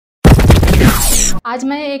आज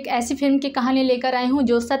मैं एक ऐसी फिल्म की कहानी लेकर आई हूँ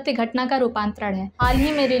जो सत्य घटना का रूपांतरण है। हाल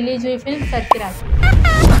ही में रिलीज हुई फिल्म सरफिरा।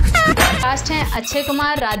 कास्ट हैं अक्षय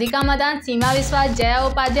कुमार, राधिका मदान, सीमा विश्वास, Jaya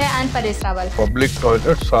Upadhyay and Paresh Rawal. Public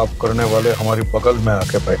toilet साफ करने वाले हमारी बगल में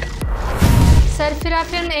आके बैठे। सरफिरा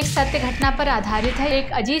फिल्म एक सत्य घटना पर आधारित है।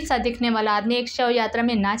 एक अजीब सा दिखने वाला आदमी एक शव यात्रा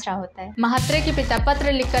में नाच रहा होता है। महात्रे के पिता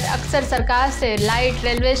पत्र लिखकर अक्सर सरकार से लाइट,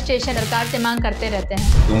 रेलवे स्टेशन सरकार से मांग करते रहते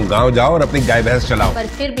हैं। तुम गांव जाओ और अपनी गाय भैंस चलाओ, पर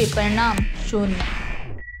फिर भी परिणाम शून्य।